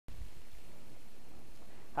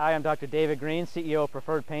Hi, I'm Dr. David Greene, CEO of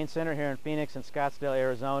Preferred Pain Center here in Phoenix and Scottsdale,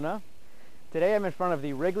 Arizona. Today I'm in front of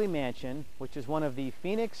the Wrigley Mansion, which is one of the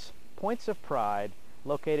Phoenix points of pride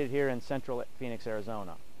located here in central Phoenix,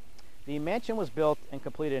 Arizona. The mansion was built and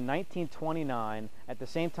completed in 1929 at the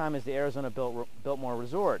same time as the Arizona Biltmore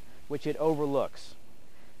Resort, which it overlooks.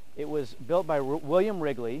 It was built by William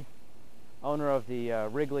Wrigley, owner of the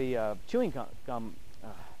Wrigley chewing gum.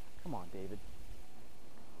 Come on, David.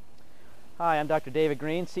 Hi, I'm Dr. David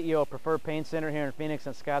Greene, CEO of Preferred Pain Center here in Phoenix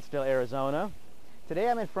and Scottsdale, Arizona. Today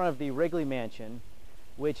I'm in front of the Wrigley Mansion,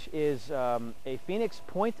 which is a Phoenix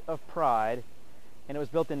point of pride, and it was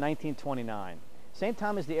built in 1929. Same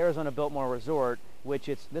time as the Arizona Biltmore Resort, which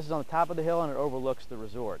this is on the top of the hill and it overlooks the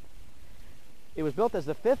resort. It was built as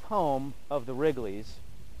the fifth home of the Wrigleys,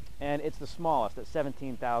 and it's the smallest at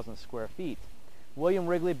 17,000 square feet. William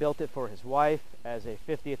Wrigley built it for his wife as a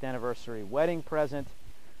 50th anniversary wedding present.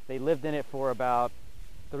 They lived in it for about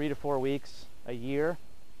 3 to 4 weeks, a year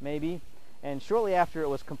maybe, and shortly after it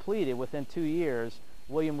was completed, within 2 years,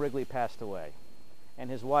 William Wrigley passed away. And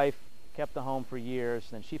his wife kept the home for years,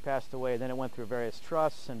 then she passed away, then it went through various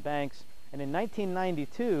trusts and banks, and in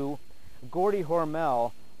 1992, Gordy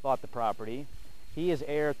Hormel bought the property. He is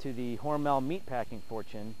heir to the Hormel meatpacking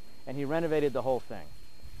fortune, and he renovated the whole thing.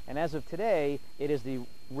 And as of today, it is the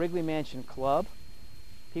Wrigley Mansion Club.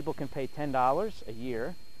 People can pay $10 a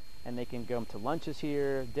year, and they can go to lunches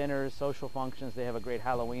here, dinners, social functions. They have a great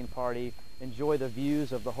Halloween party, enjoy the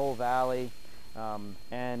views of the whole valley,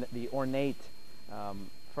 and the ornate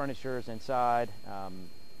furnitures inside.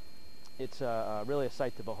 It's really a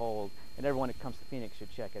sight to behold, and everyone that comes to Phoenix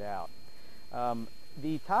should check it out.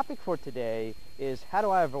 The topic for today is, how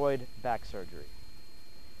do I avoid back surgery?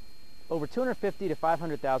 Over 250 to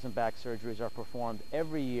 500,000 back surgeries are performed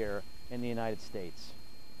every year in the United States.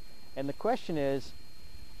 And the question is,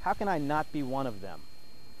 how can I not be one of them?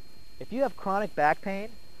 If you have chronic back pain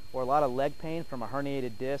or a lot of leg pain from a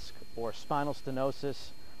herniated disc or spinal stenosis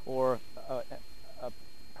or a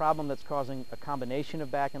problem that's causing a combination of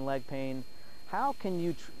back and leg pain, how can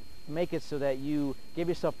you make it so that you give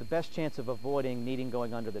yourself the best chance of avoiding needing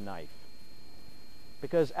going under the knife?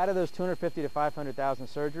 Because out of those 250 to 500,000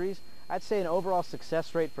 surgeries, I'd say an overall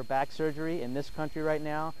success rate for back surgery in this country right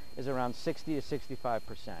now is around 60 to 65%.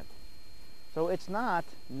 So it's not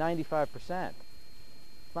 95%.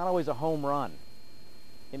 It's not always a home run.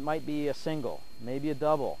 It might be a single, maybe a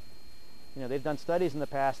double. You know, they've done studies in the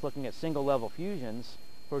past looking at single level fusions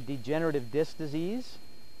for degenerative disc disease,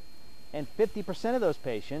 and 50% of those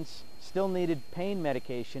patients still needed pain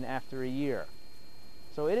medication after a year.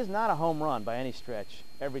 So it is not a home run by any stretch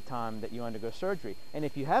every time that you undergo surgery. And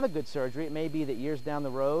if you have a good surgery, it may be that years down the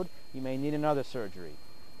road you may need another surgery.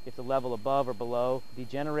 If the level above or below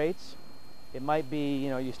degenerates, it might be,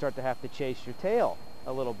 you start to have to chase your tail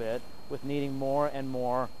a little bit with needing more and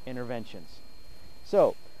more interventions.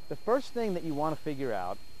 So the first thing that you want to figure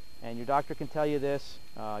out, and your doctor can tell you this,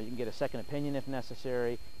 you can get a second opinion if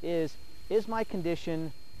necessary, is my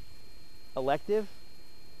condition elective,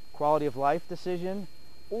 quality of life decision,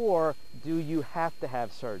 or do you have to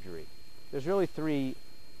have surgery? There's really three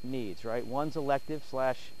needs, right? One's elective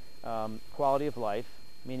 / quality of life,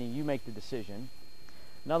 meaning you make the decision.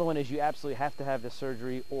 Another one is you absolutely have to have the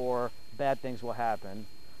surgery or bad things will happen.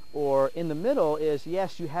 Or in the middle is,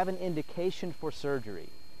 yes, you have an indication for surgery.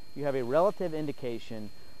 You have a relative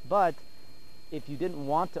indication, but if you didn't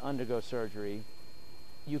want to undergo surgery,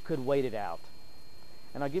 you could wait it out.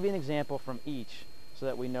 And I'll give you an example from each so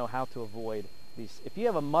that we know how to avoid these. If you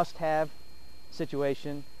have a must-have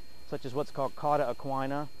situation, such as what's called cauda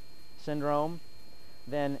equina syndrome,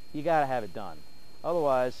 then you got to have it done.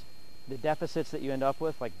 Otherwise, the deficits that you end up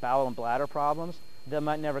with, like bowel and bladder problems, they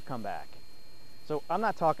might never come back. So I'm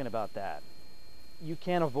not talking about that. You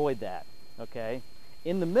can't avoid that, okay?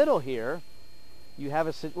 In the middle here, you have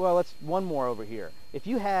let's one more over here. If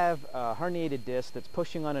you have a herniated disc that's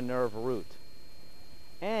pushing on a nerve root,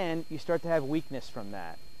 and you start to have weakness from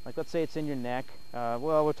that, like let's say it's in your neck,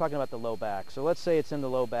 we're talking about the low back. So let's say it's in the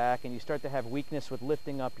low back, and you start to have weakness with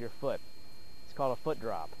lifting up your foot. It's called a foot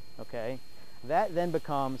drop, okay? That then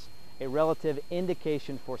becomes a relative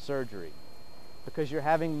indication for surgery, because you're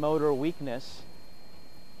having motor weakness,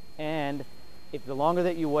 and if the longer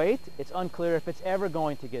that you wait, it's unclear if it's ever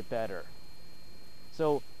going to get better.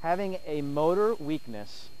 So having a motor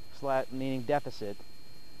weakness, meaning deficit,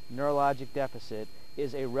 neurologic deficit,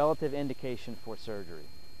 is a relative indication for surgery.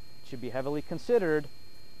 It should be heavily considered.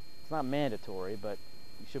 It's not mandatory, but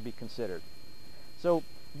it should be considered. So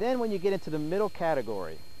then when you get into the middle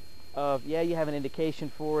category of, yeah, you have an indication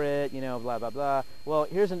for it, blah, blah, blah. Well,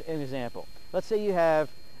 here's an example. Let's say you have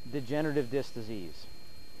degenerative disc disease.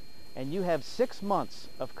 and you have 6 months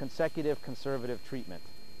of consecutive conservative treatment,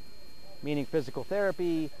 meaning physical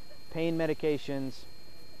therapy, pain medications,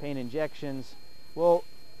 pain injections. Well,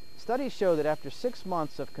 studies show that after 6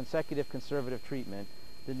 months of consecutive conservative treatment,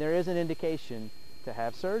 then there is an indication to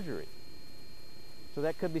have surgery. So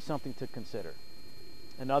that could be something to consider.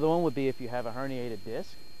 Another one would be if you have a herniated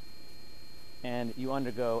disc and you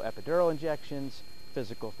undergo epidural injections,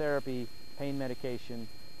 physical therapy, pain medication.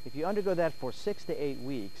 If you undergo that for 6 to 8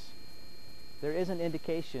 weeks, there is an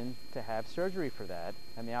indication to have surgery for that,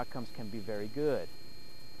 and the outcomes can be very good.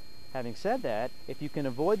 Having said that, if you can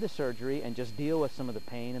avoid the surgery and just deal with some of the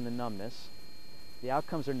pain and the numbness, the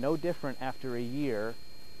outcomes are no different after a year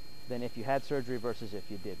than if you had surgery versus if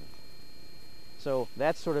you didn't. So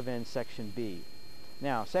that's sort of in Section B.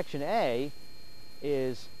 Now, Section A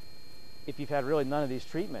is if you've had really none of these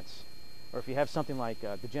treatments, or if you have something like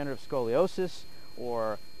degenerative scoliosis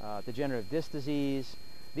or degenerative disc disease.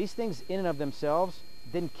 These things in and of themselves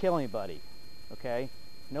didn't kill anybody, okay?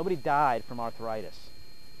 Nobody died from arthritis.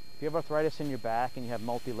 If you have arthritis in your back and you have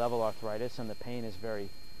multi-level arthritis and the pain is very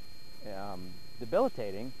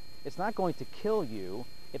debilitating, it's not going to kill you.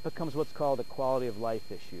 It becomes what's called a quality of life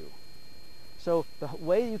issue. So the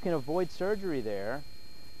way you can avoid surgery there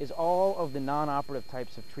is all of the non-operative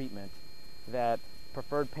types of treatment that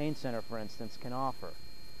Preferred Pain Center, for instance, can offer.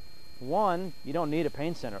 One, you don't need a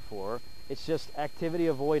pain center for. It's just activity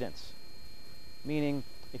avoidance. Meaning,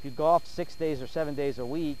 if you golf 6 days or 7 days a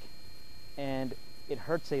week and it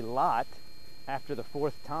hurts a lot after the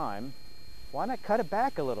 4th time, why not cut it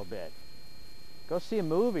back a little bit? Go see a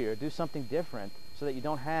movie or do something different so that you're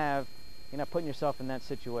not putting yourself in that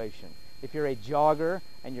situation. If you're a jogger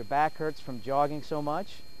and your back hurts from jogging so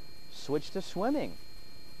much, switch to swimming.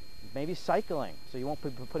 Maybe cycling, so you won't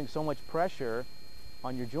be putting so much pressure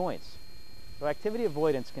on your joints. So activity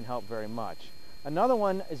avoidance can help very much. Another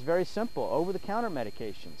one is very simple, over-the-counter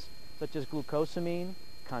medications, such as glucosamine,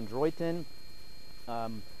 chondroitin,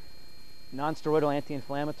 non-steroidal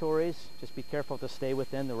anti-inflammatories. Just be careful to stay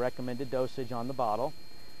within the recommended dosage on the bottle.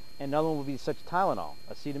 And another one would be such Tylenol,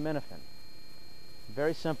 acetaminophen.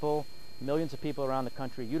 Very simple. Millions of people around the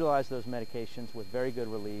country utilize those medications with very good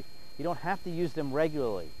relief. You don't have to use them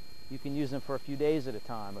regularly. You can use them for a few days at a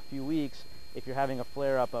time, a few weeks, if you're having a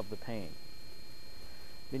flare-up of the pain.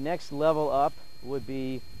 The next level up would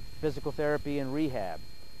be physical therapy and rehab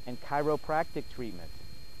and chiropractic treatment.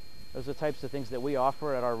 Those are the types of things that we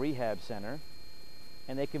offer at our rehab center,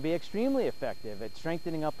 and they can be extremely effective at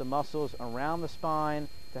strengthening up the muscles around the spine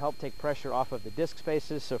to help take pressure off of the disc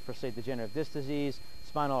spaces. So for, say, degenerative disc disease,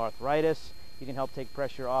 spinal arthritis, you can help take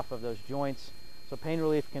pressure off of those joints. So pain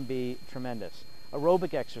relief can be tremendous.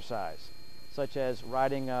 Aerobic exercise, such as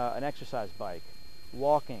riding an exercise bike,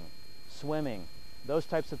 walking, swimming, those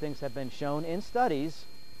types of things have been shown in studies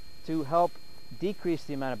to help decrease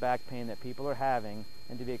the amount of back pain that people are having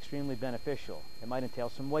and to be extremely beneficial. It might entail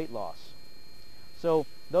some weight loss. So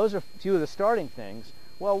those are a few of the starting things.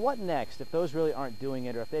 Well, what next if those really aren't doing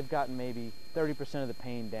it, or if they've gotten maybe 30% of the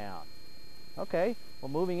pain down? Okay,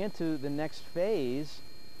 well, moving into the next phase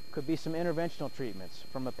could be some interventional treatments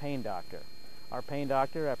from a pain doctor. Our pain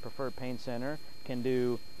doctor at Preferred Pain Center can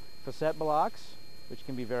do facet blocks, which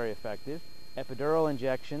can be very effective, epidural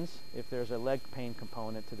injections if there's a leg pain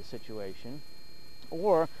component to the situation,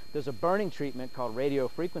 or there's a burning treatment called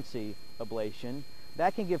radiofrequency ablation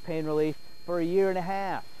that can give pain relief for 1.5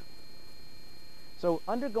 years. So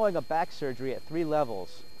undergoing a back surgery at 3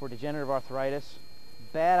 levels for degenerative arthritis,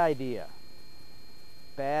 bad idea.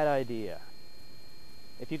 Bad idea.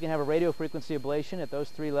 If you can have a radiofrequency ablation at those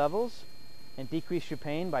 3 levels and decrease your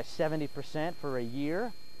pain by 70% for 1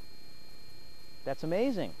 year, that's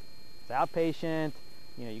amazing. It's outpatient,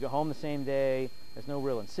 you go home the same day, there's no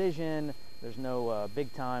real incision, there's no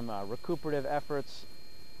big-time recuperative efforts.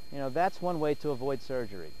 That's one way to avoid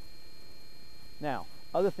surgery. Now,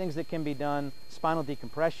 other things that can be done, spinal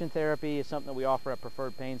decompression therapy is something that we offer at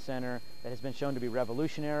Preferred Pain Center that has been shown to be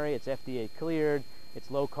revolutionary. It's FDA cleared, it's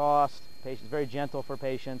low cost, it's very gentle for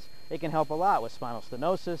patients. It can help a lot with spinal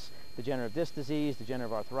stenosis, degenerative disc disease,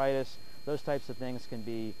 degenerative arthritis. Those types of things can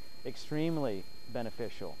be extremely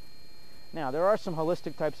beneficial. Now, there are some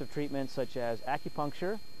holistic types of treatments such as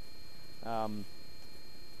acupuncture,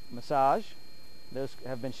 massage. Those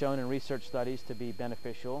have been shown in research studies to be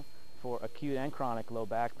beneficial for acute and chronic low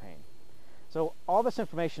back pain. So all this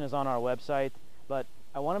information is on our website, but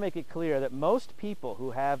I want to make it clear that most people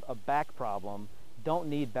who have a back problem don't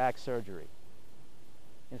need back surgery.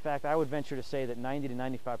 In fact, I would venture to say that 90 to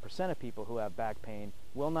 95% of people who have back pain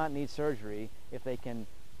will not need surgery if they can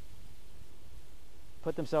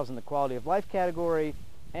put themselves in the quality of life category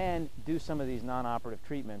and do some of these non-operative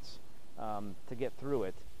treatments to get through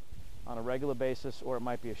it on a regular basis, or it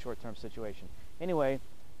might be a short-term situation. Anyway,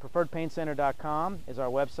 preferredpaincenter.com is our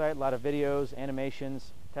website. A lot of videos,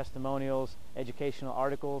 animations, testimonials, educational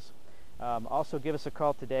articles. Also give us a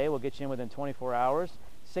call today. We'll get you in within 24 hours.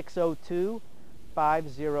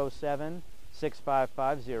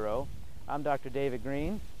 602-507-6550. I'm Dr. David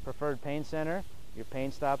Greene, Preferred Pain Center. Your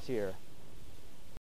pain stops here.